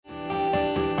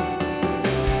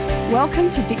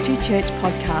Welcome to Victory Church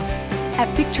Podcast.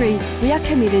 At Victory, we are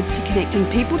committed to connecting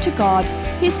people to God,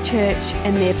 His church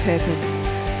and their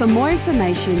purpose. For more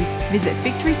information, visit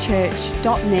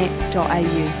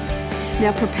victorychurch.net.au.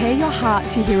 Now prepare your heart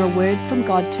to hear a word from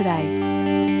God today.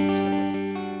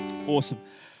 Awesome.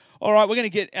 All right, we're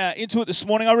going to get into it this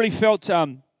morning. I really felt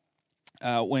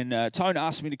when Tone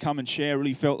asked me to come and share, I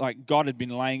really felt like God had been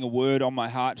laying a word on my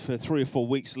heart for 3 or 4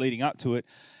 weeks leading up to it.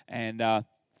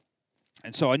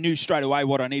 And so I knew straight away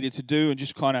what I needed to do and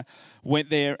just kind of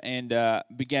went there and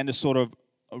began to sort of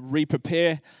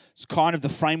re-prepare. It's kind of the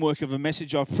framework of a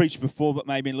message I've preached before, but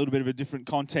maybe in a little bit of a different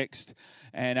context.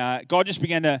 And God just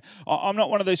began to... I'm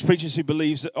not one of those preachers who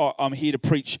believes that I'm here to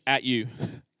preach at you.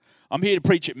 I'm here to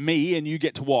preach at me and you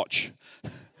get to watch.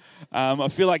 I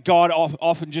feel like God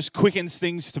often just quickens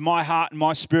things to my heart and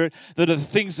my spirit that are the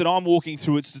things that I'm walking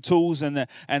through. It's the tools and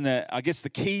the I guess the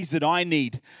keys that I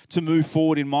need to move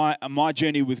forward in my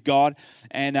journey with God.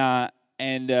 And I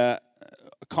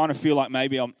kind of feel like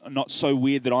maybe I'm not so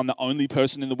weird that I'm the only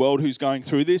person in the world who's going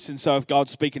through this. And so if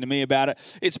God's speaking to me about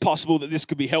it, it's possible that this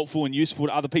could be helpful and useful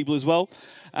to other people as well.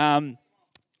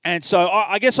 And so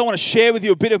I guess I want to share with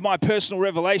you a bit of my personal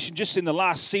revelation just in the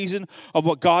last season of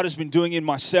what God has been doing in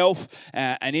myself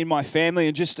and in my family,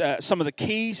 and just some of the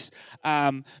keys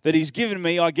that He's given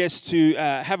me, I guess, to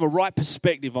have a right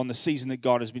perspective on the season that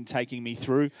God has been taking me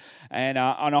through. And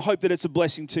I hope that it's a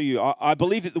blessing to you. I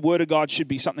believe that the Word of God should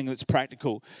be something that's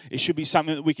practical. It should be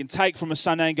something that we can take from a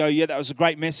Sunday and go, yeah, that was a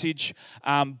great message,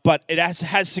 but it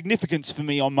has significance for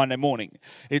me on Monday morning.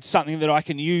 It's something that I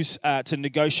can use to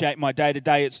negotiate my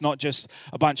day-to-day. It's not just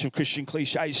a bunch of Christian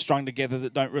cliches strung together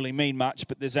that don't really mean much,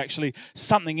 but there's actually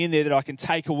something in there that I can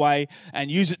take away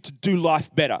and use it to do life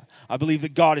better. I believe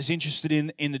that God is interested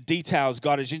in the details.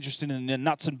 God is interested in the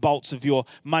nuts and bolts of your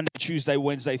Monday, Tuesday,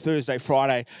 Wednesday, Thursday,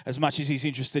 Friday, as much as He's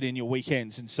interested in your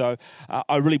weekends. And so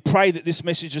I really pray that this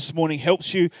message this morning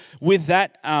helps you with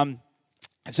that.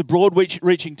 It's a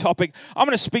broad-reaching topic. I'm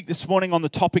going to speak this morning on the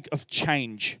topic of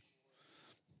change.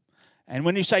 And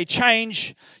when you say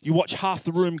change, you watch half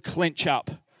the room clench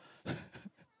up.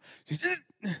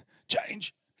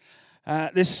 Change.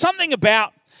 There's something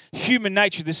about human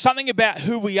nature. There's something about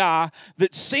who we are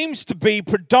that seems to be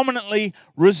predominantly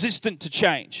resistant to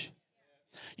change.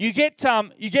 You get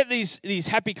these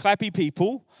happy clappy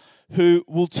people who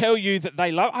will tell you that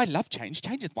I love change.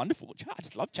 Change is wonderful. I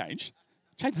just love change.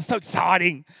 Change is so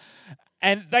exciting.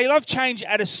 And they love change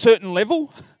at a certain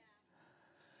level.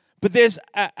 But there's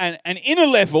an inner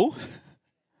level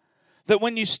that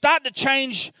when you start to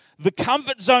change the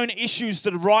comfort zone issues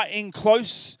that are right in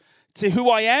close to who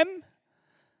I am,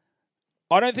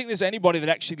 I don't think there's anybody that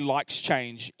actually likes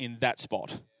change in that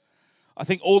spot. I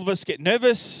think all of us get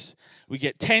nervous, we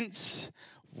get tense.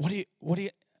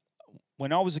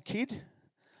 When I was a kid,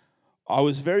 I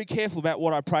was very careful about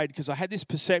what I prayed because I had this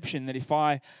perception that if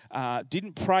I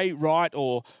didn't pray right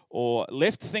or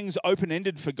left things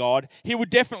open-ended for God, He would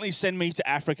definitely send me to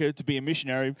Africa to be a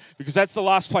missionary because that's the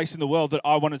last place in the world that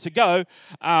I wanted to go.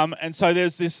 And so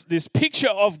there's this picture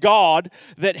of God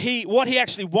that what He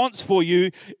actually wants for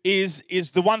you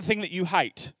is the one thing that you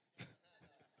hate.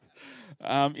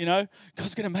 God's going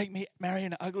to make me marry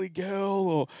an ugly girl,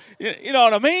 or you know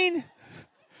what I mean?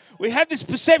 We have this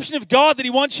perception of God that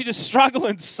He wants you to struggle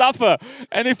and suffer.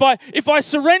 And if I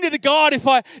surrender to God, if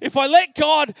I let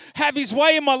God have His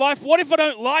way in my life, what if I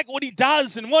don't like what He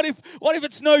does? And what if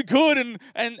it's no good?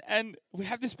 And we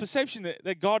have this perception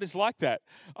that God is like that.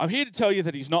 I'm here to tell you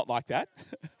that He's not like that.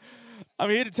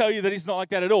 I'm here to tell you that He's not like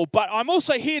that at all. But I'm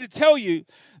also here to tell you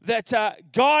that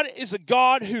God is a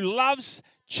God who loves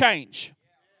change.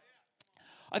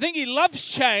 I think He loves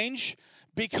change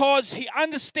because He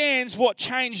understands what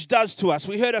change does to us.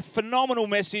 We heard a phenomenal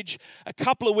message a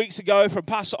couple of weeks ago from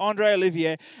Pastor Andre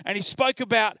Olivier, and he spoke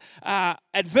about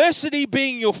adversity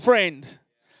being your friend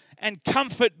and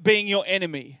comfort being your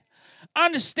enemy.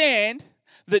 Understand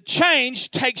that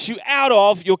change takes you out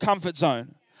of your comfort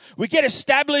zone. We get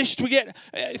established.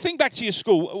 Think back to your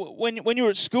school. When you were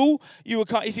at school,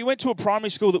 if you went to a primary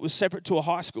school that was separate to a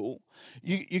high school,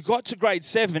 you got to grade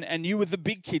 7 and you were the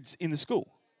big kids in the school.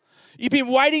 You've been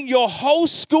waiting your whole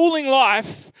schooling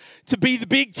life to be the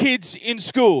big kids in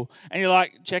school. And you're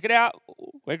like, check it out.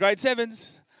 We're grade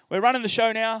 7s. We're running the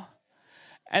show now.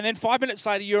 And then 5 minutes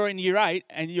later, you're in year 8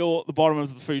 and you're the bottom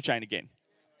of the food chain again.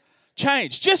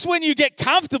 Change. Just when you get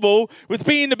comfortable with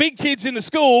being the big kids in the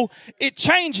school, it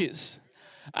changes.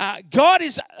 God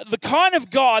is the kind of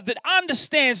God that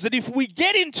understands that if we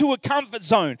get into a comfort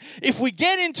zone, if we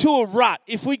get into a rut,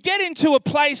 if we get into a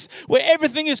place where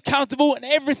everything is comfortable and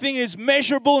everything is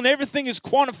measurable and everything is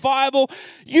quantifiable,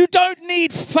 you don't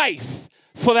need faith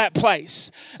for that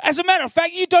place. As a matter of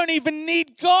fact, you don't even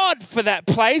need God for that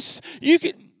place.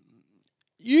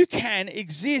 You can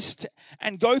exist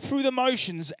and go through the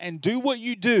motions and do what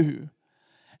you do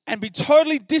and be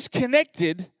totally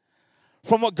disconnected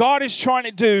from what God is trying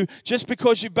to do just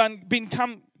because you've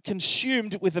become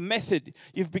consumed with a method.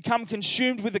 You've become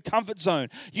consumed with a comfort zone.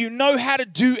 You know how to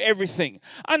do everything.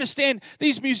 Understand,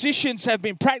 these musicians have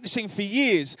been practicing for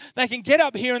years. They can get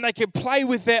up here and they can play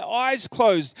with their eyes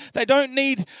closed. They don't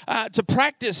need to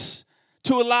practice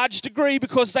to a large degree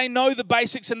because they know the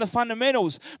basics and the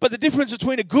fundamentals. But the difference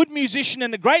between a good musician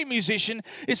and a great musician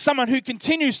is someone who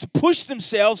continues to push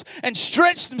themselves and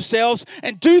stretch themselves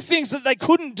and do things that they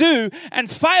couldn't do and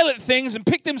fail at things and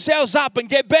pick themselves up and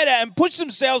get better and push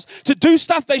themselves to do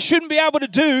stuff they shouldn't be able to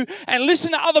do and listen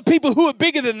to other people who are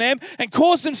bigger than them and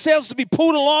cause themselves to be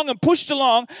pulled along and pushed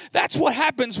along. That's what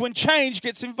happens when change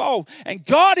gets involved. And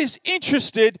God is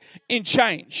interested in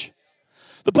change.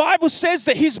 The Bible says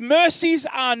that His mercies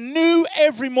are new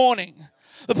every morning.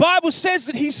 The Bible says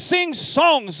that He sings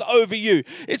songs over you.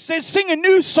 It says, sing a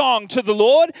new song to the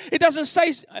Lord. It doesn't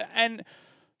say, and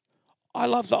I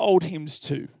love the old hymns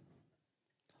too.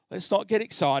 Let's not get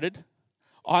excited.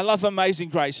 I love Amazing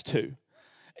Grace too.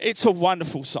 It's a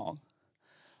wonderful song.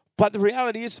 But the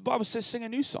reality is the Bible says, sing a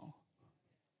new song.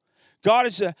 God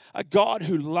is a God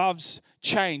who loves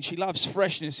change. He loves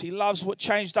freshness. He loves what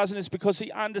change does, and it's because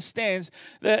He understands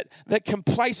that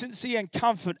complacency and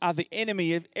comfort are the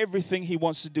enemy of everything He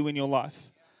wants to do in your life.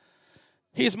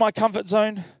 Here's my comfort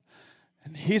zone,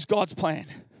 and here's God's plan.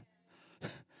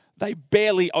 They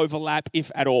barely overlap,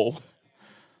 if at all.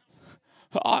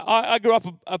 I grew up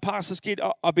a pastor's kid.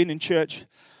 I've been in church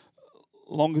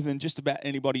longer than just about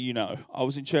anybody you know. I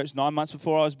was in church 9 months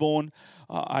before I was born.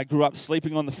 I grew up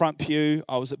sleeping on the front pew.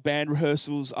 I was at band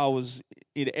rehearsals. I was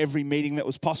in every meeting that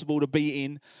was possible to be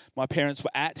in. My parents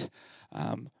were at.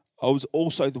 I was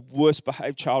also the worst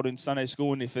behaved child in Sunday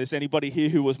school. And if there's anybody here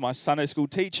who was my Sunday school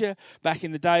teacher back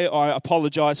in the day, I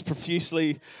apologize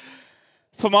profusely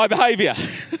for my behavior.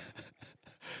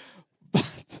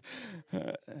 But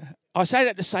I say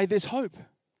that to say there's hope.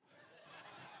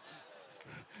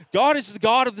 God is the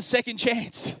God of the second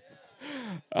chance.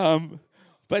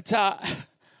 But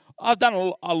I've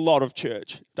done a lot of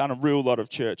church, done a real lot of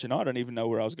church, and I don't even know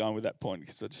where I was going with that point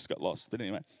because I just got lost. But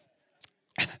anyway,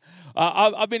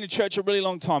 I've been in church a really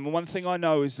long time, and one thing I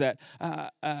know is that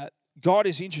God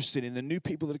is interested in the new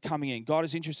people that are coming in. God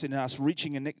is interested in us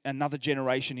reaching another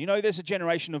generation. You know, there's a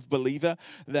generation of believer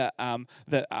that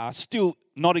are still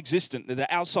not existent, that are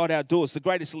outside our doors. The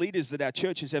greatest leaders that our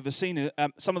church has ever seen,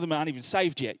 some of them aren't even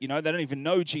saved yet. You know, they don't even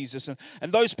know Jesus.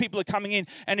 And those people are coming in.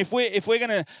 And if we're going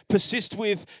to persist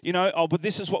with, you know, oh, but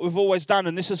this is what we've always done,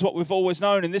 and this is what we've always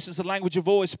known, and this is the language we've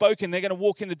always spoken, they're going to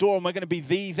walk in the door and we're going to be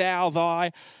thee, thou,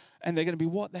 thy. And they're going to be,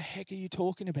 what the heck are you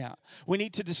talking about? We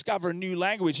need to discover a new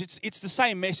language. It's the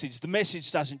same message. The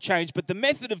message doesn't change, but the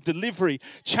method of delivery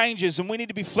changes, and we need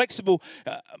to be flexible.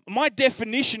 My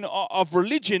definition of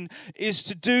religion is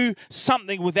to do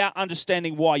something without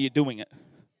understanding why you're doing it.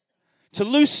 To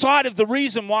lose sight of the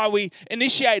reason why we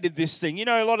initiated this thing. You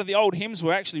know, a lot of the old hymns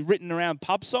were actually written around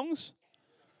pub songs.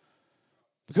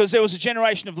 Because there was a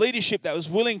generation of leadership that was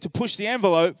willing to push the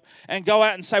envelope and go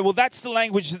out and say, well, that's the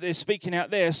language that they're speaking out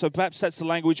there, so perhaps that's the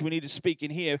language we need to speak in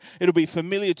here. It'll be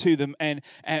familiar to them, and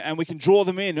we can draw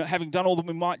them in. Having done all that,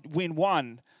 we might win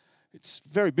one. It's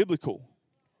very biblical.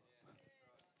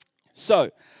 So,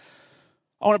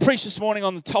 I want to preach this morning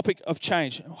on the topic of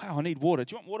change. Wow, I need water.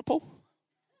 Do you want water, Paul?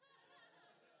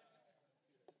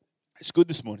 It's good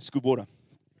this morning. It's good water.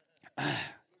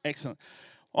 Excellent.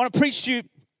 I want to preach to you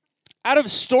out of a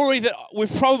story that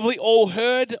we've probably all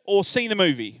heard or seen the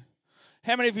movie.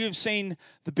 How many of you have seen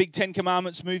the Big Ten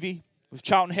Commandments movie with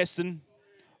Charlton Heston?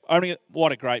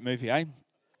 What a great movie, eh?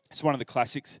 It's one of the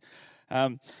classics.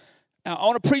 Now, I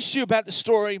want to preach to you about the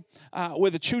story where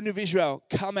the children of Israel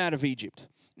come out of Egypt.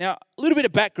 Now, a little bit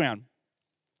of background.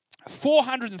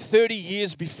 430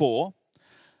 years before,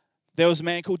 there was a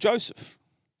man called Joseph.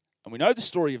 And we know the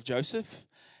story of Joseph.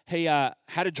 He had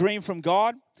a dream from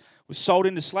God. Was sold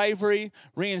into slavery,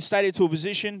 reinstated to a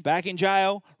position, back in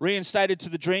jail, reinstated to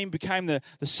the dream, became the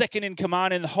second in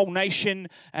command in the whole nation.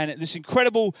 And this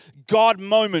incredible God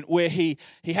moment where he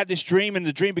had this dream and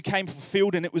the dream became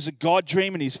fulfilled, and it was a God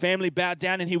dream, and his family bowed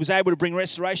down, and he was able to bring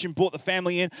restoration, brought the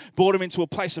family in, brought him into a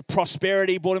place of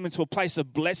prosperity, brought him into a place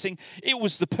of blessing. It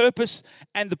was the purpose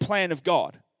and the plan of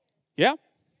God. Yeah?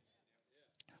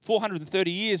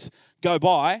 430 years go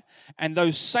by, and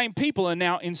those same people are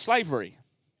now in slavery.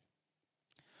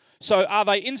 So are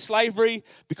they in slavery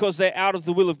because they're out of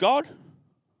the will of God?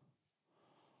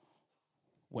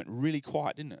 Went really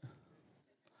quiet, didn't it?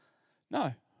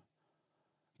 No.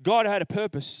 God had a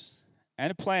purpose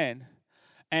and a plan.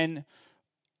 And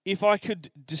if I could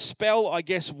dispel, I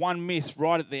guess, one myth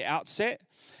right at the outset,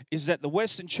 is that the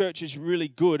Western church is really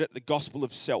good at the gospel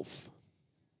of self.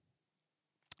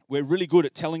 We're really good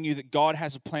at telling you that God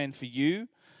has a plan for you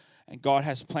and God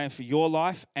has a plan for your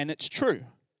life, and it's true.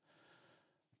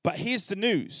 But here's the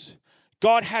news.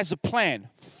 God has a plan,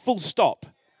 full stop.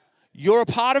 You're a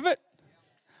part of it,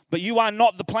 but you are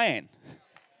not the plan.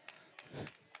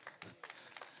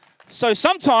 So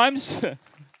sometimes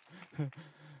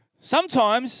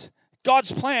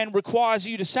God's plan requires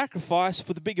you to sacrifice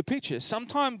for the bigger picture.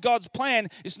 Sometimes God's plan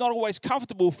is not always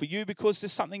comfortable for you because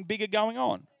there's something bigger going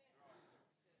on.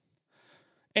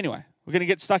 Anyway, we're going to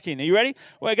get stuck in. Are you ready?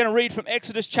 We're going to read from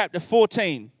Exodus chapter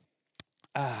 14.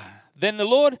 Then the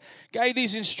Lord gave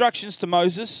these instructions to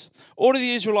Moses. Order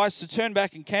the Israelites to turn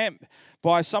back and camp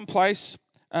by some place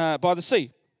by the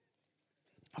sea.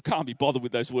 I can't be bothered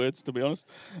with those words, to be honest.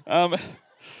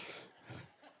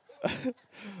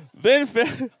 Then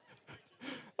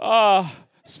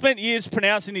spent years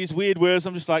pronouncing these weird words.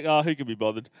 I'm just like, who can be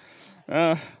bothered?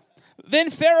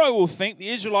 Then Pharaoh will think the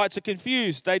Israelites are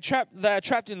confused. They are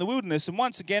trapped in the wilderness, and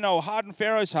once again I will harden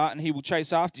Pharaoh's heart, and he will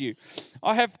chase after you.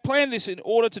 I have planned this in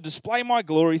order to display my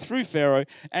glory through Pharaoh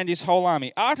and his whole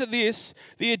army. After this,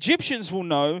 the Egyptians will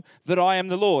know that I am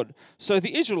the Lord. So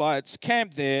the Israelites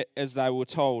camped there as they were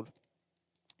told.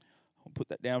 I'll put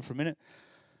that down for a minute.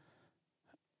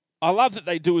 I love that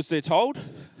they do as they're told.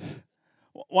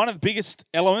 One of the biggest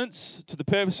elements to the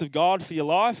purpose of God for your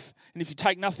life, and if you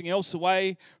take nothing else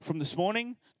away from this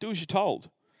morning, do as you're told.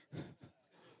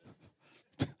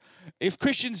 If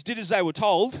Christians did as they were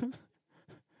told,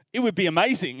 it would be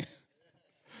amazing.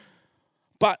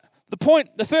 But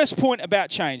the first point about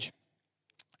change,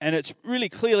 and it's really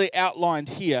clearly outlined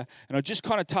here, and I just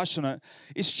kind of touched on it,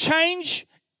 is change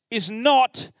is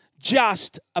not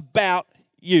just about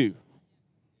you.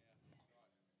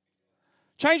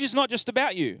 Change is not just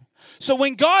about you. So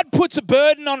when God puts a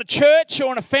burden on a church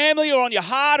or on a family or on your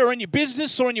heart or in your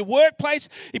business or in your workplace,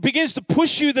 He begins to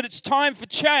push you that it's time for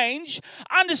change.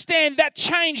 Understand that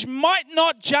change might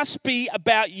not just be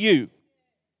about you.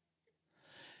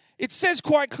 It says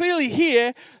quite clearly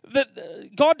here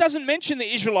that God doesn't mention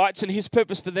the Israelites and His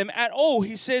purpose for them at all.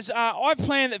 He says, I've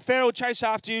planned that Pharaoh will chase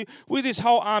after you with his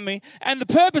whole army, and the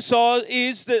purpose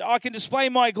is that I can display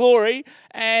my glory,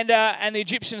 and the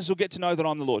Egyptians will get to know that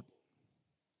I'm the Lord.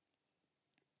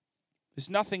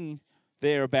 There's nothing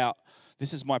there about,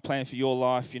 this is my plan for your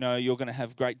life, you're going to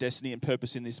have great destiny and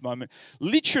purpose in this moment.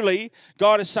 Literally,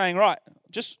 God is saying, right,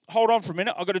 just hold on for a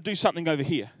minute, I've got to do something over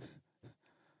here.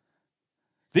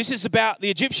 This is about the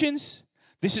Egyptians.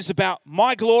 This is about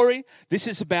my glory. This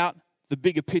is about the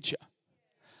bigger picture.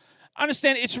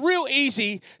 Understand, it's real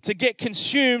easy to get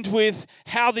consumed with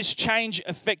how this change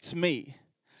affects me.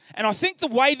 And I think the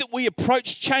way that we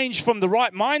approach change from the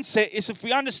right mindset is if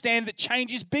we understand that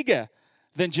change is bigger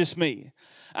than just me.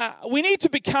 We need to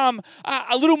become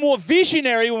a little more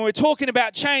visionary when we're talking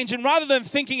about change, and rather than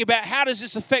thinking about how does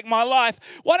this affect my life,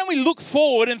 why don't we look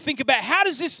forward and think about how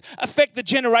does this affect the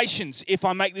generations if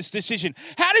I make this decision?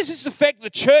 How does this affect the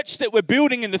church that we're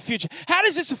building in the future? How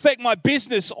does this affect my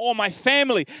business or my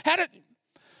family?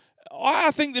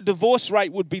 I think the divorce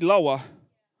rate would be lower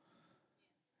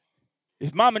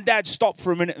if mum and dad stopped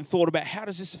for a minute and thought about how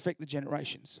does this affect the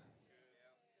generations?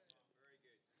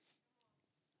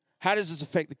 How does this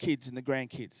affect the kids and the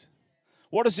grandkids?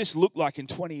 What does this look like in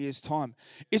 20 years' time?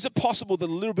 Is it possible that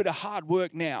a little bit of hard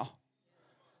work now?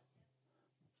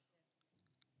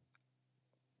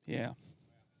 Yeah.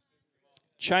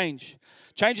 Change.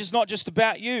 Change is not just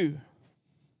about you.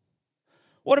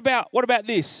 What about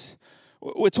this?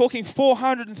 We're talking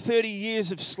 430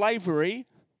 years of slavery,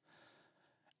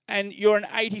 and you're an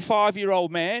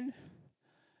 85-year-old man,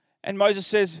 and Moses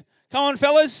says, come on,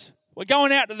 fellas, we're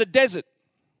going out to the desert.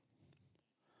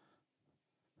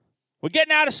 We're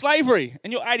getting out of slavery,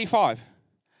 and you're 85.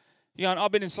 You're going,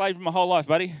 I've been in slavery my whole life,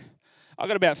 buddy. I've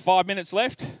got about 5 minutes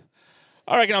left.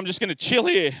 I reckon I'm just going to chill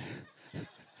here.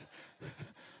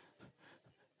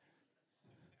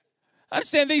 I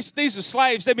understand these are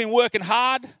slaves. They've been working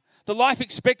hard. The life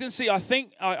expectancy, I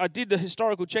think, I did the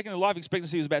historical checking, the life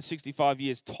expectancy was about 65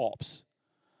 years tops.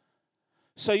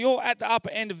 So you're at the upper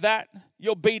end of that.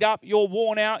 You're beat up. You're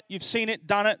worn out. You've seen it,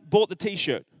 done it, bought the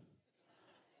T-shirt.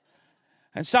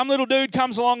 And some little dude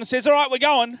comes along and says, all right, we're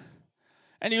going.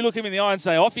 And you look him in the eye and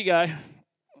say, off you go.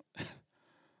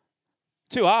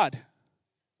 Too hard.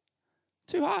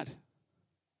 Too hard.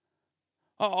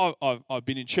 I've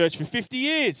been in church for 50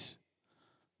 years.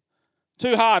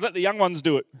 Too hard. Let the young ones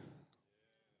do it.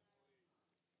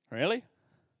 Really?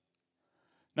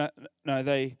 No,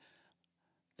 they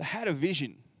had a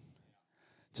vision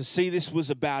to see this was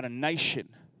about a nation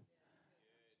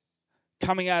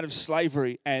coming out of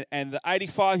slavery, and the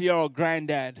 85-year-old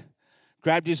granddad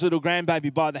grabbed his little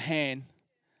grandbaby by the hand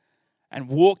and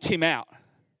walked him out,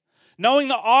 knowing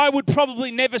that I would probably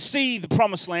never see the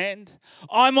promised land.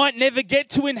 I might never get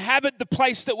to inhabit the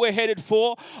place that we're headed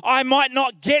for. I might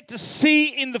not get to see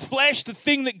in the flesh the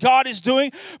thing that God is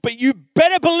doing, but you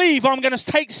better believe I'm going to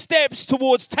take steps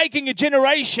towards taking a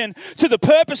generation to the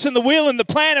purpose and the will and the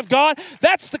plan of God.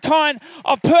 That's the kind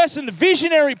of person,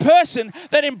 visionary person,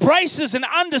 that embraces and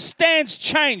understands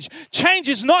change. Change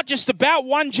is not just about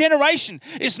one generation.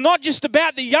 It's not just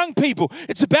about the young people.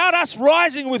 It's about us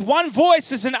rising with one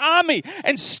voice as an army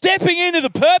and stepping into the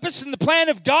purpose and the plan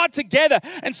of God together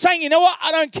and saying, you know what,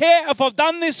 I don't care if I've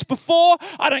done this before.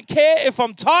 I don't care if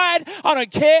I'm tired. I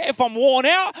don't care if I'm worn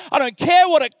out. I don't care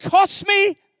what it costs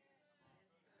me.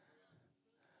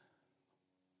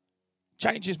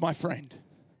 Change is my friend.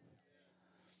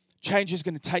 Change is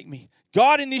going to take me.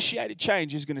 God-initiated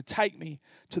change is going to take me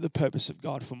to the purpose of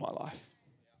God for my life.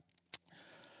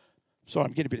 Sorry,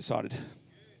 I'm getting a bit excited.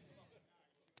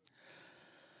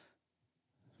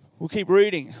 We'll keep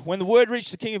reading. When the word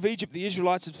reached the king of Egypt, the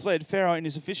Israelites had fled. Pharaoh and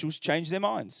his officials changed their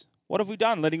minds. What have we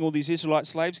done, letting all these Israelite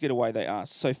slaves get away, they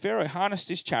asked. So Pharaoh harnessed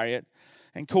his chariot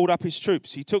and called up his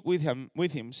troops. He took with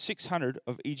him 600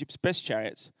 of Egypt's best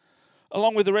chariots,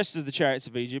 along with the rest of the chariots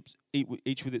of Egypt,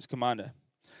 each with its commander.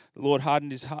 The Lord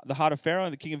hardened the heart of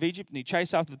Pharaoh, the king of Egypt, and he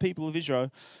chased after the people of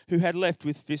Israel who had left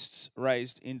with fists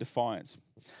raised in defiance.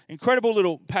 Incredible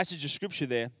little passage of scripture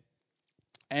there.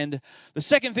 And the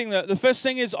second thing, the first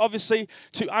thing is obviously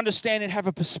to understand and have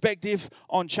a perspective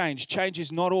on change. Change is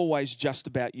not always just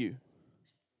about you.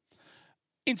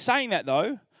 In saying that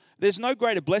though, there's no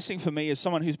greater blessing for me as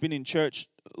someone who's been in church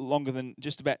longer than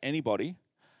just about anybody.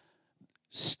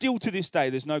 Still to this day,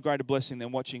 there's no greater blessing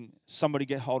than watching somebody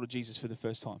get hold of Jesus for the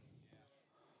first time.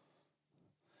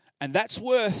 And that's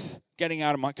worth getting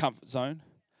out of my comfort zone.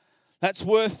 That's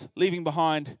worth leaving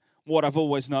behind what I've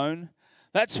always known.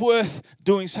 That's worth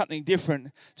doing something different,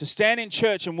 to stand in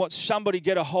church and watch somebody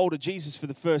get a hold of Jesus for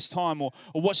the first time, or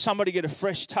watch somebody get a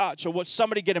fresh touch, or watch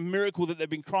somebody get a miracle that they've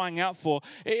been crying out for.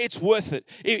 It's worth it.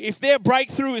 If their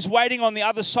breakthrough is waiting on the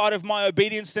other side of my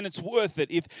obedience, then it's worth it.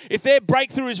 If their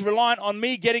breakthrough is reliant on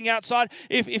me getting outside,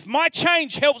 if my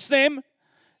change helps them,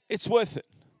 it's worth it.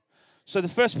 So the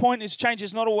first point is change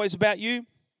is not always about you.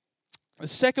 The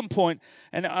second point,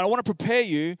 and I want to prepare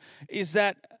you, is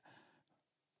that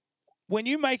when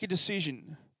you make a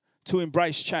decision to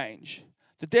embrace change,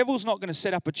 the devil's not going to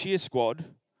set up a cheer squad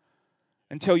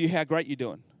and tell you how great you're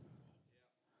doing.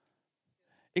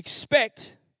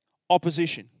 Expect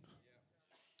opposition.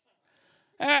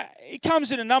 It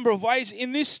comes in a number of ways.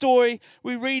 In this story,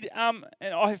 we read, and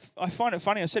I find it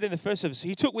funny, I said in the first service,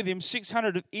 he took with him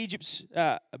 600 of Egypt's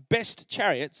best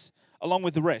chariots along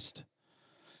with the rest.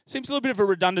 Seems a little bit of a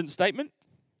redundant statement.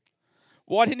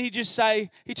 Why didn't he just say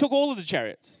he took all of the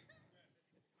chariots?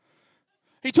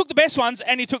 He took the best ones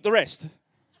and he took the rest.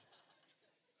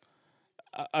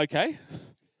 Okay,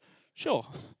 sure.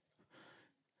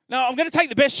 Now, I'm going to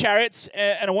take the best chariots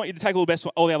and I want you to take all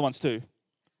the other ones too.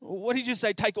 What did he just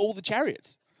say? Take all the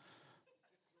chariots.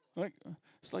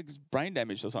 It's like brain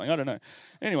damage or something. I don't know.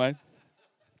 Anyway.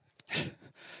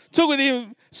 Took with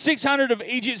him 600 of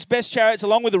Egypt's best chariots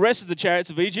along with the rest of the chariots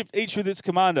of Egypt, each with its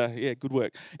commander. Yeah, good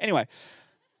work. Anyway,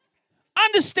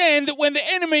 understand that when the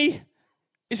enemy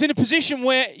is in a position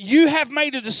where you have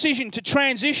made a decision to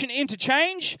transition into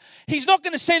change, he's not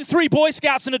going to send 3 Boy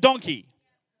Scouts and a donkey.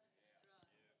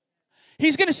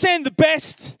 He's going to send the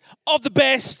best of the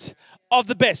best of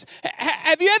the best.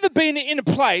 Have you ever been in a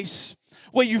place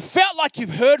where you felt like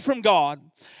you've heard from God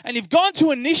and you've gone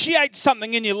to initiate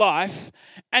something in your life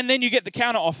and then you get the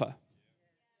counter offer?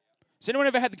 Has anyone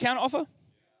ever had the counter offer?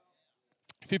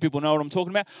 A few people know what I'm talking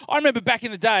about. I remember back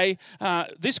in the day,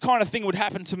 this kind of thing would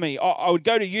happen to me. I would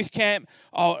go to youth camp.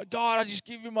 Oh, God, I just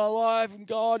give you my life. And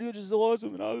God, you're just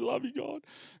awesome. And I love you, God.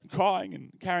 And crying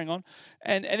and carrying on.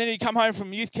 And then you come home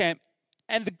from youth camp.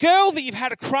 And the girl that you've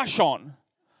had a crush on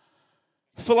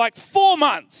for like 4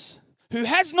 months, who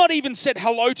has not even said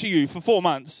hello to you for 4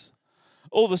 months,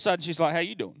 all of a sudden she's like, how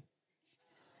you doing?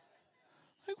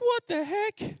 Like, what the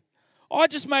heck? I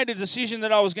just made a decision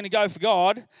that I was going to go for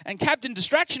God, and Captain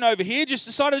Distraction over here just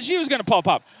decided she was going to pop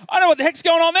up. I don't know what the heck's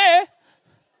going on there.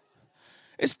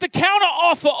 It's the counter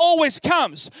offer always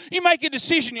comes. You make a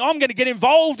decision, I'm going to get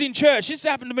involved in church. This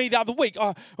happened to me the other week.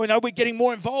 We're getting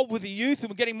more involved with the youth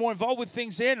and we're getting more involved with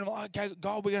things there. And I'm like, okay,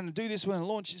 God, we're going to do this. We're going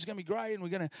to launch. It's going to be great. And we're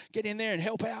going to get in there and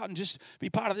help out and just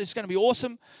be part of this. It's going to be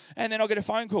awesome. And then I'll get a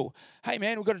phone call. Hey,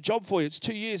 man, we've got a job for you. It's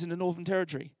 2 years in the Northern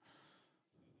Territory.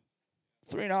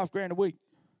 $3,500 a week.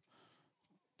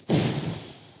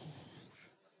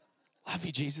 Love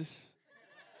you, Jesus.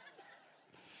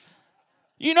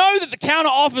 You know that the counter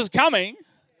offer is coming.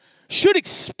 Should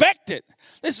expect it.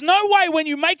 There's no way when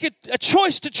you make a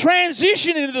choice to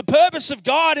transition into the purpose of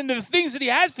God, into the things that He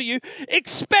has for you,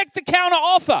 expect the counter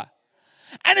offer.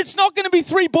 And it's not going to be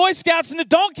 3 Boy Scouts and a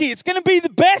donkey. It's going to be the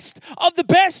best of the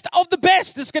best of the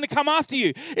best that's going to come after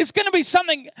you. It's going to be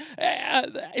something.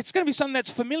 It's going to be something that's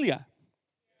familiar.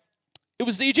 It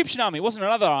was the Egyptian army. It wasn't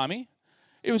another army.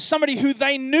 It was somebody who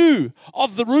they knew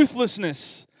of the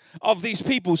ruthlessness of these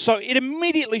people. So it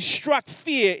immediately struck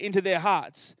fear into their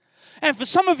hearts. And for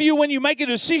some of you, when you make a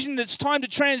decision that it's time to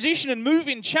transition and move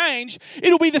in change,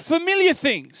 it'll be the familiar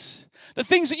things. The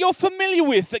things that you're familiar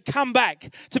with that come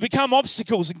back to become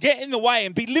obstacles and get in the way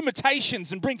and be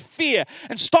limitations and bring fear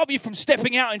and stop you from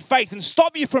stepping out in faith and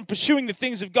stop you from pursuing the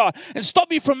things of God and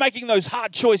stop you from making those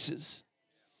hard choices.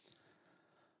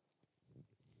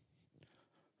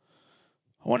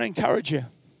 I want to encourage you,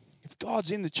 if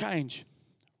God's in the change,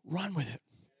 run with it.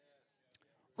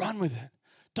 Run with it.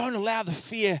 Don't allow the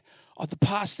fear of the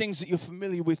past things that you're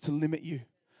familiar with to limit you.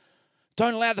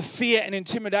 Don't allow the fear and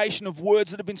intimidation of words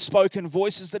that have been spoken,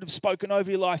 voices that have spoken over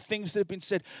your life, things that have been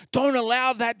said. Don't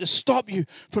allow that to stop you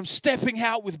from stepping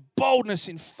out with boldness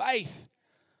in faith.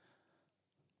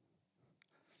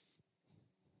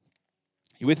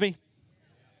 You with me?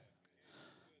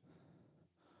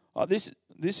 Oh, this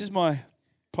is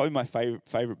probably my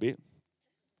favorite bit.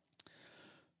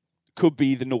 Could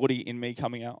be the naughty in me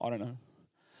coming out. I don't know.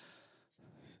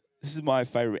 This is my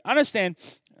favorite. Understand,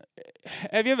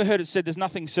 have you ever heard it said there's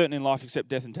nothing certain in life except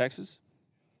death and taxes?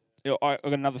 I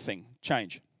got another thing.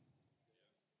 Change.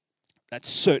 That's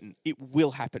certain. It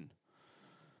will happen.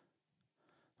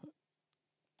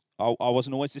 I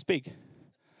wasn't always this big.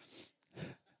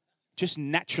 Just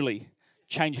naturally,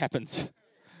 change happens.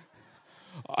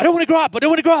 I don't want to grow up. I don't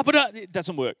want to grow up. It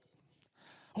doesn't work.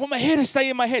 I want my hair to stay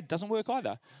in my head. Doesn't work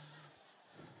either.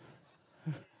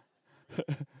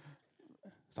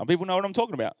 Some people know what I'm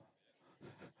talking about.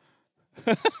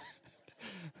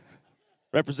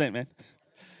 Represent, man.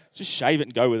 Just shave it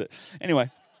and go with it. Anyway,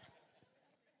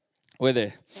 we're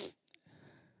there.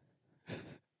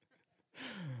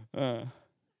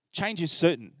 Change is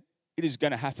certain. It is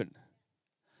going to happen.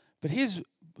 But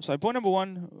so point number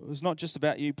 1 was not just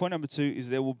about you. Point number 2 is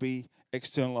there will be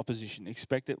external opposition.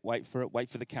 Expect it, wait for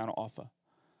the counter offer.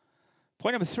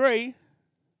 Point number 3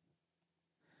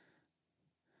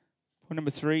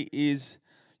 is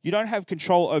you don't have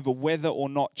control over whether or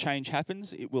not change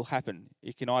happens. It will happen.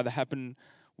 It can either happen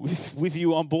with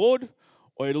you on board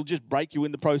or it'll just break you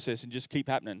in the process and just keep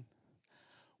happening.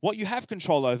 What you have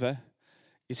control over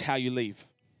is how you leave.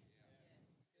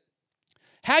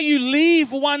 How you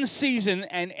leave one season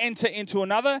and enter into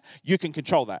another, you can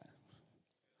control that.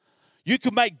 You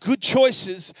can make good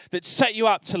choices that set you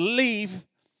up to leave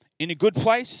in a good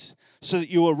place so that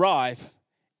you arrive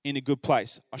in a good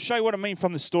place. I'll show you what I mean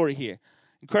from the story here.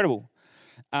 Incredible.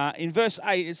 In verse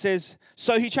 8, it says,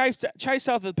 so he chased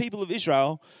after the people of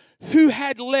Israel who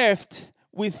had left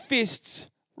with fists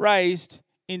raised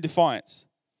in defiance.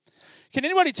 Can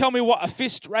anybody tell me what a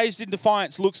fist raised in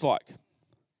defiance looks like?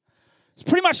 It's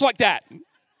pretty much like that.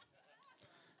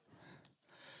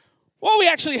 What we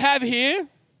actually have here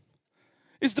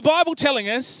is the Bible telling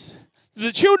us that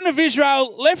the children of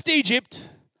Israel left Egypt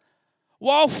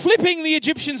while flipping the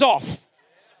Egyptians off.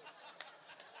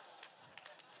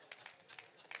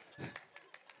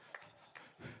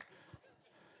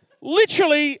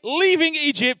 Literally leaving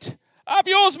Egypt. Up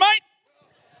yours, mate.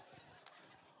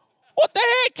 What the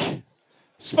heck?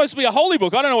 It's supposed to be a holy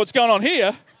book. I don't know what's going on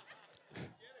here.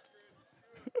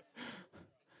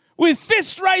 With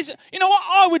fist raised. You know what?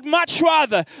 I would much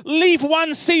rather leave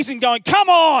one season going, come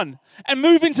on, and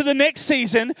move into the next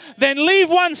season than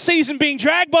leave one season being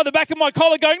dragged by the back of my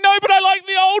collar going, no, but I like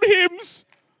the old hymns.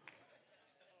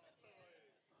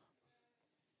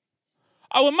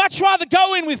 I would much rather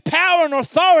go in with power and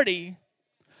authority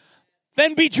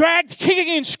than be dragged kicking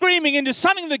and screaming into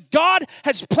something that God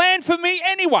has planned for me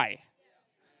anyway.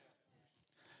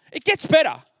 It gets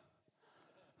better.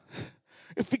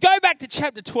 If we go back to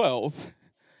chapter 12,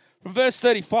 from verse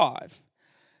 35,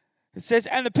 It says,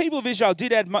 and the people of Israel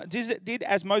did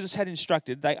as Moses had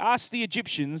instructed. They asked the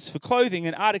Egyptians for clothing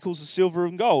and articles of silver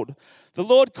and gold. The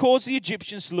Lord caused the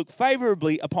Egyptians to look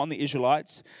favorably upon the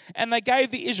Israelites, and they gave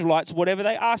the Israelites whatever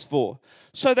they asked for.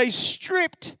 So they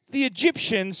stripped the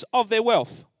Egyptians of their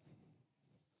wealth.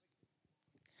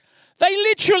 They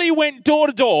literally went door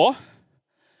to door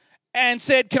and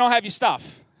said, can I have your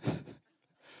stuff?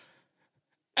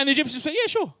 And the Egyptians said, yeah,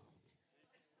 sure.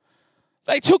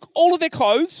 They took all of their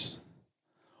clothes,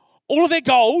 all of their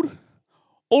gold,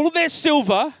 all of their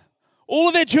silver, all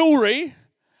of their jewelry,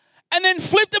 and then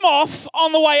flipped them off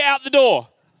on the way out the door.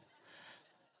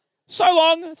 So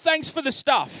long, thanks for the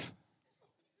stuff.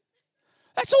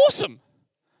 That's awesome.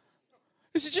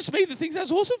 Is it just me that thinks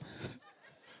that's awesome?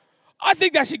 I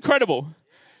think that's incredible.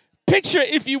 Picture,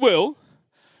 if you will,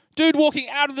 dude walking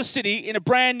out of the city in a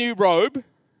brand new robe,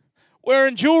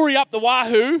 wearing jewelry up the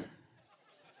wahoo,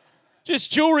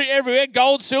 just jewelry everywhere,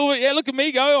 gold, silver. Yeah, look at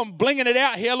me go. I'm blinging it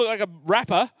out here. I look like a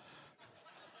rapper.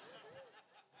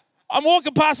 I'm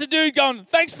walking past a dude going,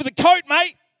 thanks for the coat,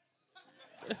 mate.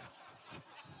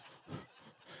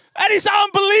 That is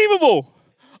unbelievable.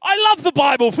 I love the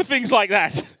Bible for things like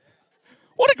that.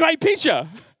 What a great picture.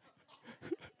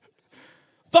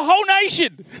 The whole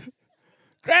nation.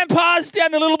 Grandpas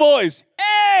down to little boys.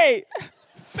 Hey!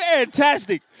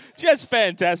 Fantastic. Just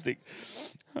fantastic.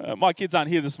 My kids aren't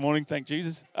here this morning, thank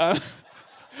Jesus. I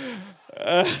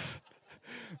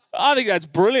think that's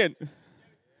brilliant.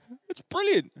 It's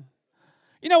brilliant.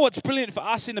 You know what's brilliant for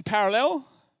us in the parallel?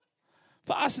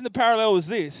 For us in the parallel is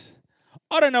this.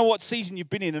 I don't know what season you've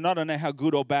been in, and I don't know how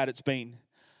good or bad it's been.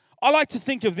 I like to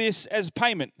think of this as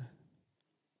payment,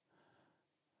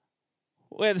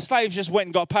 where the slaves just went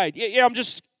and got paid. Yeah, I'm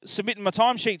just submitting my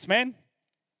timesheets, man.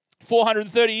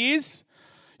 430 years,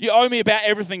 you owe me about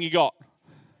everything you got.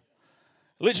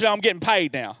 Literally, I'm getting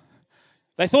paid now.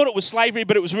 They thought it was slavery,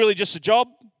 but it was really just a job,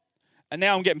 and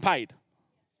now I'm getting paid.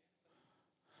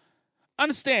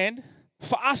 Understand,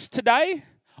 for us today,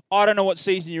 I don't know what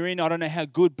season you're in. I don't know how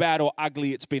good, bad, or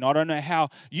ugly it's been. I don't know how,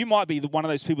 you might be one of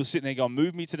those people sitting there going,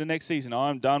 move me to the next season.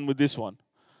 I'm done with this one.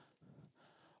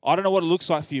 I don't know what it looks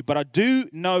like for you, but I do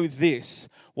know this.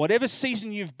 Whatever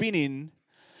season you've been in,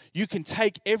 you can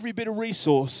take every bit of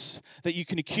resource that you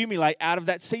can accumulate out of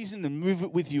that season and move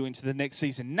it with you into the next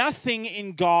season. Nothing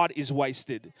in God is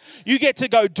wasted. You get to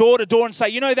go door to door and say,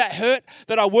 you know that hurt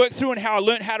that I worked through and how I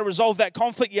learned how to resolve that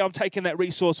conflict? Yeah, I'm taking that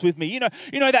resource with me. You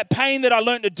know that pain that I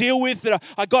learned to deal with, that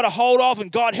I got a hold of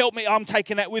and God helped me? I'm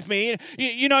taking that with me.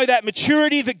 You know that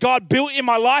maturity that God built in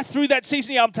my life through that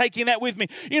season? Yeah, I'm taking that with me.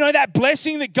 You know that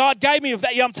blessing that God gave me of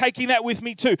that? Yeah, I'm taking that with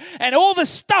me too. And all the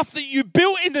stuff that you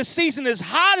built in the season, as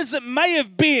hard as it may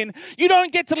have been, you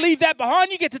don't get to leave that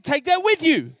behind. You get to take that with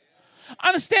you.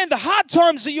 Understand the hard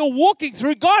times that you're walking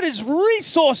through, God is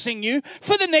resourcing you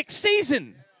for the next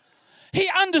season. He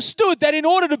understood that in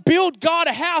order to build God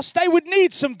a house, they would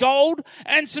need some gold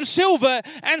and some silver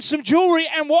and some jewelry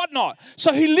and whatnot.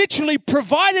 So he literally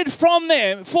provided for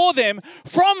them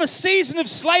from a season of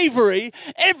slavery,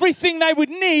 everything they would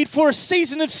need for a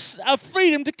season of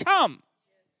freedom to come.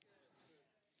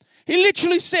 He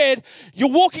literally said, you're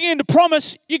walking into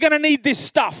promise, you're going to need this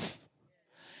stuff.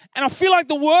 And I feel like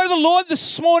the word of the Lord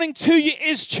this morning to you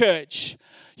is, church,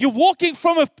 you're walking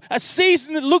from a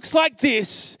season that looks like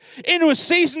this into a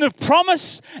season of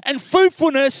promise and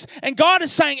fruitfulness. And God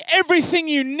is saying everything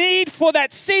you need for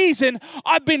that season,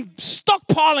 I've been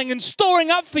stockpiling and storing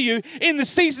up for you in the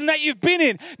season that you've been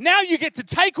in. Now you get to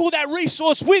take all that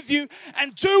resource with you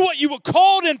and do what you were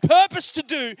called and purposed to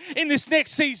do in this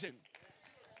next season.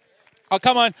 Oh,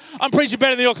 come on. I'm preaching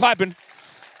better than you're clapping.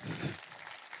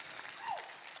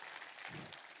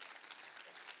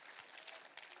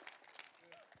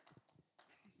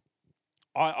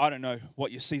 I don't know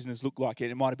what your season has looked like.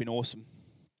 It might have been awesome.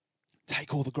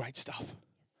 Take all the great stuff.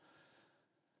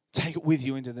 Take it with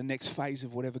you into the next phase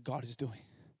of whatever God is doing.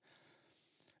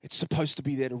 It's supposed to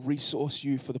be there to resource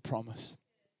you for the promise.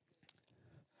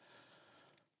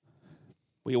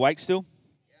 Were you awake still?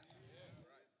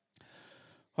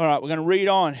 All right, we're going to read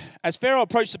on. As Pharaoh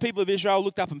approached, the people of Israel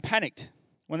looked up and panicked.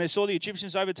 When they saw the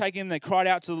Egyptians overtaking them, they cried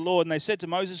out to the Lord, and they said to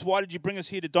Moses, why did you bring us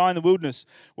here to die in the wilderness?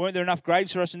 Weren't there enough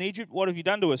graves for us in Egypt? What have you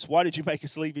done to us? Why did you make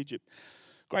us leave Egypt?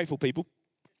 Grateful people.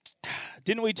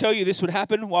 Didn't we tell you this would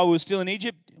happen while we were still in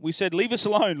Egypt? We said, leave us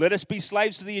alone. Let us be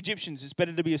slaves to the Egyptians. It's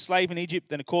better to be a slave in Egypt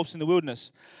than a corpse in the wilderness.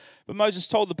 But Moses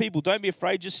told the people, don't be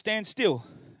afraid, just stand still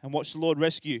and watch the Lord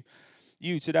rescue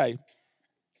you today.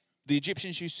 The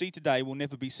Egyptians you see today will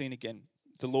never be seen again.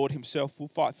 The Lord himself will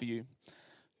fight for you.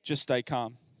 Just stay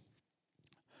calm.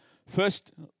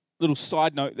 First little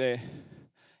side note there,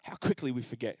 how quickly we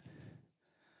forget.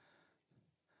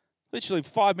 literally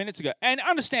 5 minutes ago. And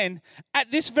understand,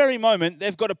 at this very moment,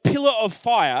 they've got a pillar of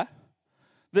fire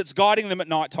that's guiding them at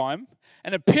nighttime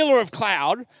and a pillar of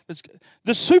cloud.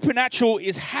 The supernatural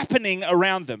is happening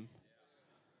around them.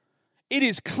 It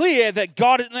is clear that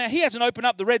God, now he hasn't opened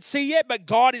up the Red Sea yet, but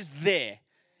God is there.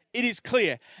 It is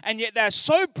clear. And yet they're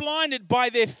so blinded by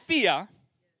their fear,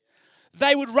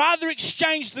 they would rather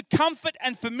exchange the comfort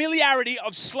and familiarity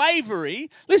of slavery.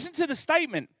 Listen to the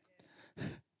statement.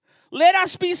 Let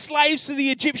us be slaves to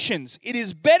the Egyptians. It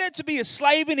is better to be a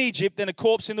slave in Egypt than a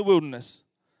corpse in the wilderness.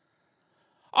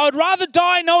 I would rather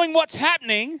die knowing what's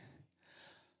happening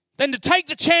than to take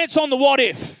the chance on the what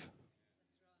if.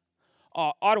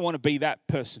 Oh, I don't want to be that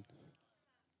person.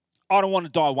 I don't want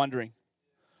to die wondering.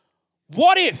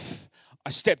 What if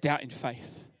I stepped out in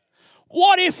faith?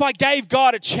 What if I gave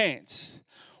God a chance?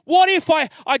 What if I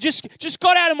just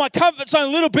got out of my comfort zone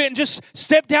a little bit and just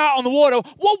stepped out on the water?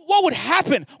 What would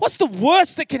happen? What's the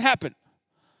worst that can happen?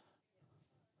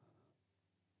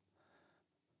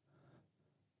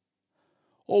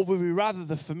 Or would we rather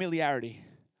the familiarity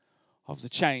of the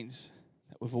chains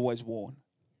that we've always worn?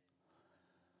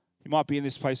 You might be in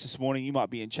this place this morning. You might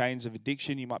be in chains of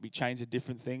addiction. You might be chains of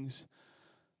different things.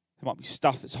 There might be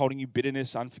stuff that's holding you,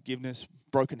 bitterness, unforgiveness,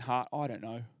 broken heart. I don't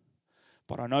know.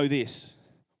 But I know this.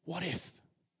 What if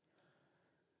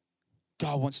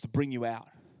God wants to bring you out?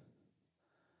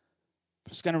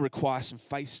 But it's going to require some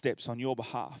faith steps on your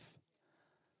behalf.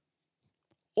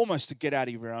 Almost to get out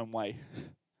of your own way.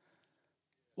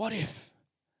 What if?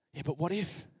 Yeah, but what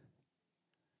if?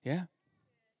 Yeah?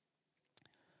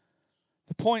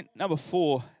 The point number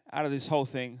 4 out of this whole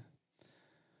thing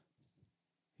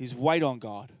is wait on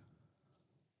God.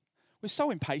 We're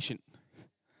so impatient.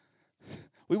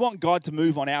 We want God to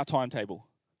move on our timetable.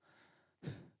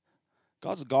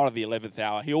 God's the God of the 11th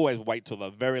hour. He always waits till the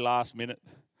very last minute.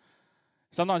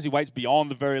 Sometimes he waits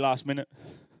beyond the very last minute.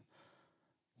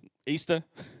 Easter,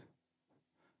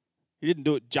 he didn't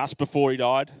do it just before he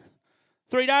died.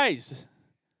 3 days.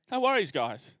 No worries,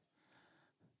 guys.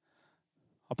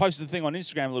 I posted a thing on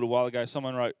Instagram a little while ago.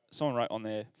 Someone wrote on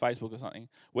their Facebook or something,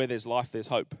 where there's life, there's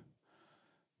hope.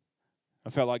 I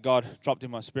felt like God dropped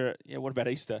in my spirit, yeah, what about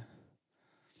Easter?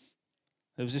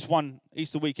 There was this one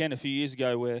Easter weekend a few years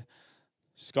ago where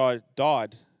this guy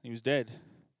died. He was dead.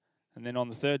 And then on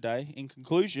the third day, in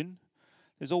conclusion,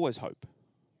 there's always hope.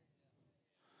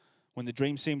 When the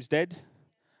dream seems dead,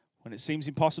 when it seems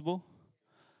impossible,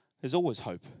 there's always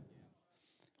hope.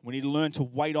 We need to learn to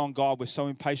wait on God. We're so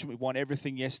impatient. We want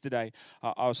everything yesterday.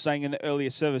 I was saying in the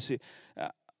earlier service,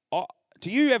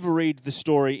 do you ever read the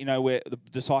story, where the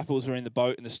disciples were in the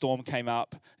boat and the storm came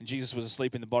up and Jesus was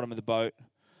asleep in the bottom of the boat?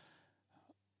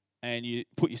 And you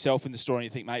put yourself in the story and you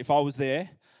think, mate, if I was there,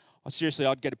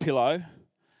 I'd get a pillow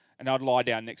and I'd lie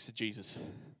down next to Jesus.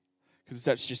 Because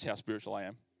that's just how spiritual I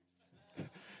am.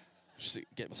 Just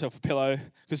get myself a pillow.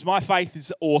 Because my faith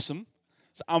is awesome.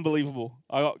 It's unbelievable.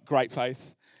 I got great faith.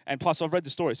 And plus, I've read the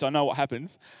story, so I know what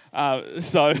happens.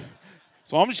 So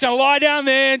I'm just going to lie down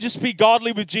there and just be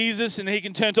godly with Jesus, and he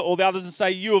can turn to all the others and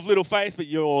say, you have little faith, but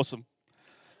you're awesome.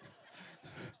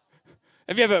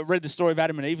 Have you ever read the story of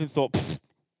Adam and Eve and thought,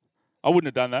 I wouldn't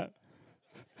have done that?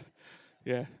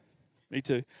 Yeah, me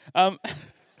too.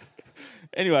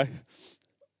 Anyway,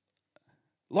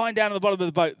 lying down on the bottom of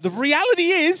the boat. The reality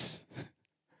is,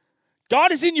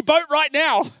 God is in your boat right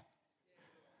now,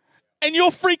 and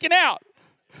you're freaking out.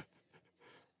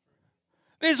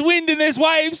 There's wind and there's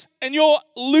waves, and you're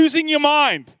losing your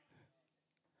mind.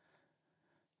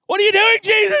 What are you doing,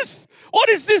 Jesus? What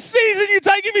is this season you're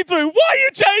taking me through? Why are you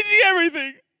changing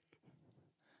everything?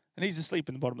 And he's asleep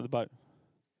in the bottom of the boat.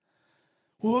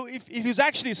 Well, if he was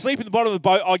actually asleep in the bottom of the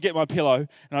boat, I'd get my pillow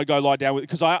and I'd go lie down with it,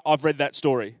 because I've read that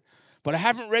story. But I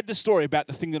haven't read the story about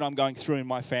the thing that I'm going through in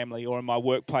my family or in my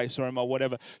workplace or in my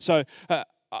whatever. So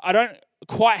I don't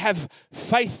quite have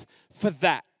faith for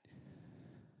that.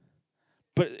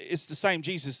 But it's the same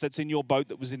Jesus that's in your boat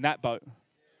that was in that boat.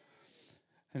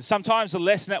 And sometimes the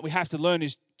lesson that we have to learn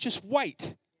is just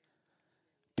wait.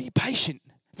 Be patient.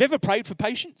 Have you ever prayed for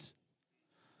patience?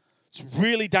 It's a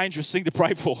really dangerous thing to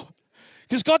pray for.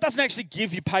 Because God doesn't actually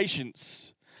give you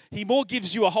patience. He more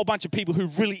gives you a whole bunch of people who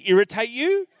really irritate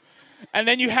you. And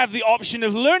then you have the option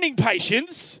of learning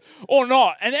patience or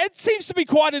not. And it seems to be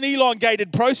quite an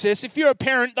elongated process. If you're a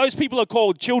parent, those people are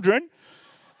called children.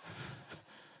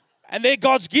 And they're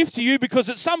God's gift to you because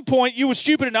at some point you were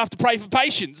stupid enough to pray for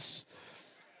patience.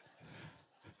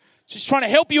 Just trying to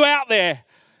help you out there.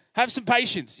 Have some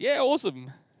patience. Yeah,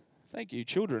 awesome. Thank you,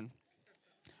 children.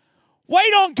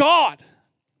 Wait on God.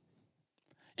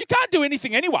 You can't do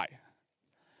anything anyway.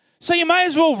 So you may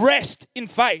as well rest in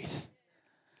faith.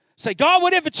 Say, God,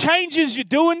 whatever changes you're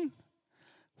doing,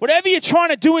 whatever you're trying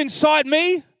to do inside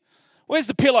me, where's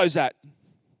the pillows at? I'm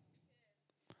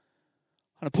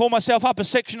going to pull myself up a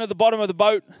section of the bottom of the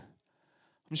boat. I'm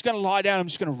just going to lie down. I'm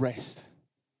just going to rest.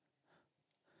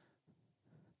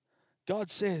 God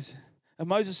says, and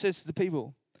Moses says to the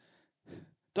people,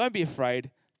 don't be afraid.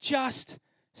 Just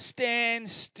stand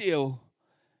still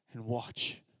and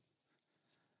watch.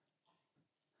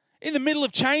 In the middle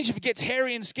of change, if it gets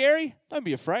hairy and scary, don't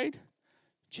be afraid.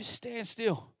 Just stand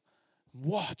still.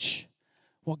 Watch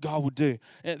what God will do.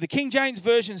 The King James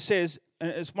Version says,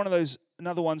 and it's one of those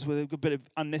another ones with a bit of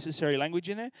unnecessary language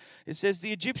in there. It says,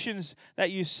 the Egyptians that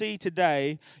you see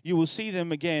today, you will see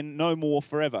them again no more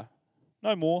forever.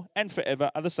 No more and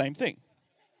forever are the same thing.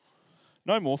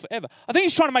 No more forever. I think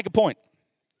he's trying to make a point.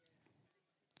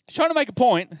 He's trying to make a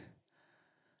point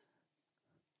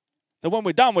that when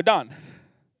we're done, we're done.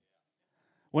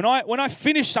 When I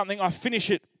finish something, I finish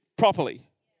it properly.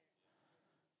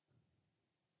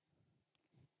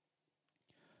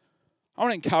 I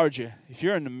want to encourage you, if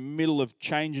you're in the middle of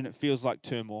change and it feels like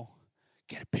turmoil,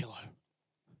 get a pillow.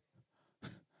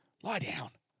 Lie down.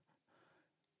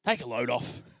 Take a load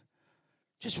off.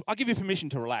 I'll give you permission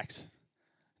to relax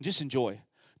and just enjoy.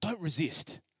 Don't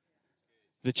resist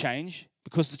the change,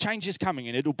 because the change is coming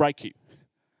and it'll break you.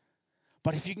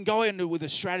 But if you can go in with a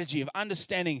strategy of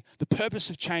understanding the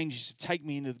purpose of change is to take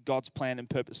me into God's plan and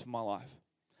purpose for my life.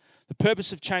 The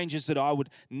purpose of change is that I would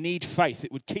need faith.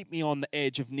 It would keep me on the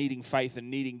edge of needing faith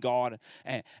and needing God.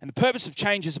 And the purpose of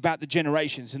change is about the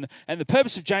generations. And the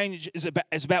purpose of change is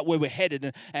about where we're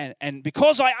headed. And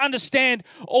because I understand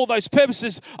all those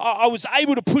purposes, I was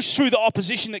able to push through the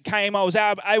opposition that came. I was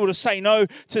able to say no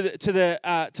to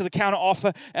the counter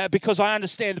offer because I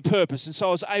understand the purpose. And so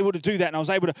I was able to do that. And I was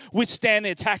able to withstand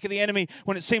the attack of the enemy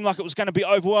when it seemed like it was going to be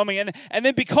overwhelming. And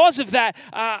then because of that,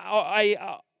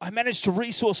 I managed to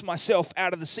resource myself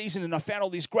out of the season, and I found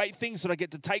all these great things that I get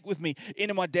to take with me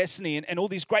into my destiny, and all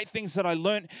these great things that I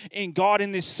learned in God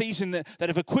in this season that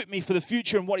have equipped me for the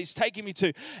future and what He's taking me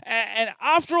to. And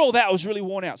after all that, I was really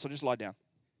worn out, so I just lied down.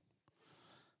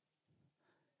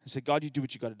 I said, God, you do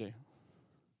what you got to do.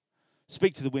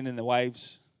 Speak to the wind and the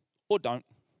waves, or don't.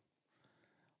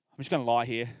 I'm just going to lie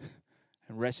here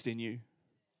and rest in you. I'm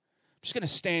just going to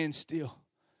stand still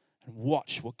and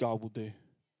watch what God will do.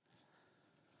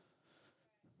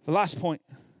 The last point,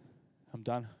 I'm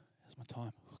done. That's my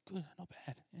time. Oh, good, not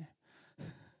bad. Yeah.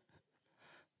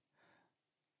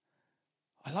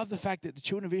 I love the fact that the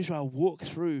children of Israel walk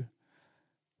through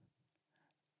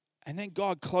and then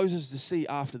God closes the sea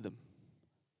after them.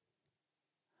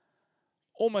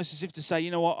 Almost as if to say, you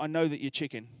know what, I know that you're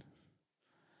chicken.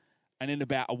 And in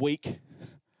about a week,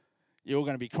 you're all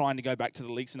going to be crying to go back to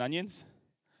the leeks and onions.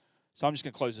 So I'm just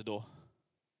going to close the door.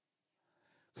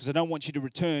 Because I don't want you to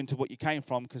return to what you came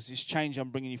from, because this change I'm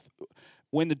bringing you.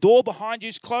 When the door behind you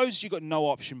is closed, you've got no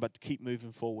option but to keep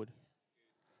moving forward.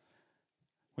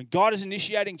 When God is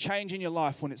initiating change in your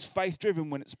life, when it's faith-driven,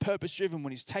 when it's purpose-driven,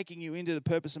 when He's taking you into the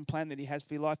purpose and plan that He has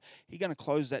for your life, He's going to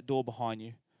close that door behind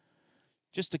you.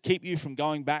 Just to keep you from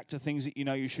going back to things that you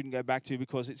know you shouldn't go back to,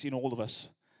 because it's in all of us.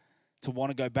 To want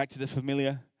to go back to the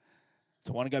familiar,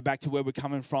 to want to go back to where we're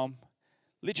coming from.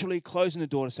 Literally closing the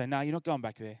door to say, no, you're not going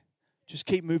back there. Just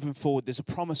keep moving forward. There's a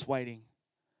promise waiting.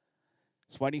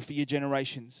 It's waiting for your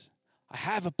generations. I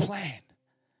have a plan,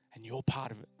 and you're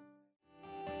part of it.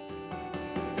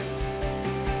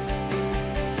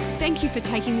 Thank you for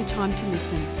taking the time to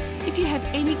listen. If you have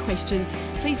any questions,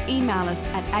 please email us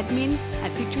at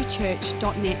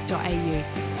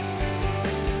admin@victorychurch.net.au.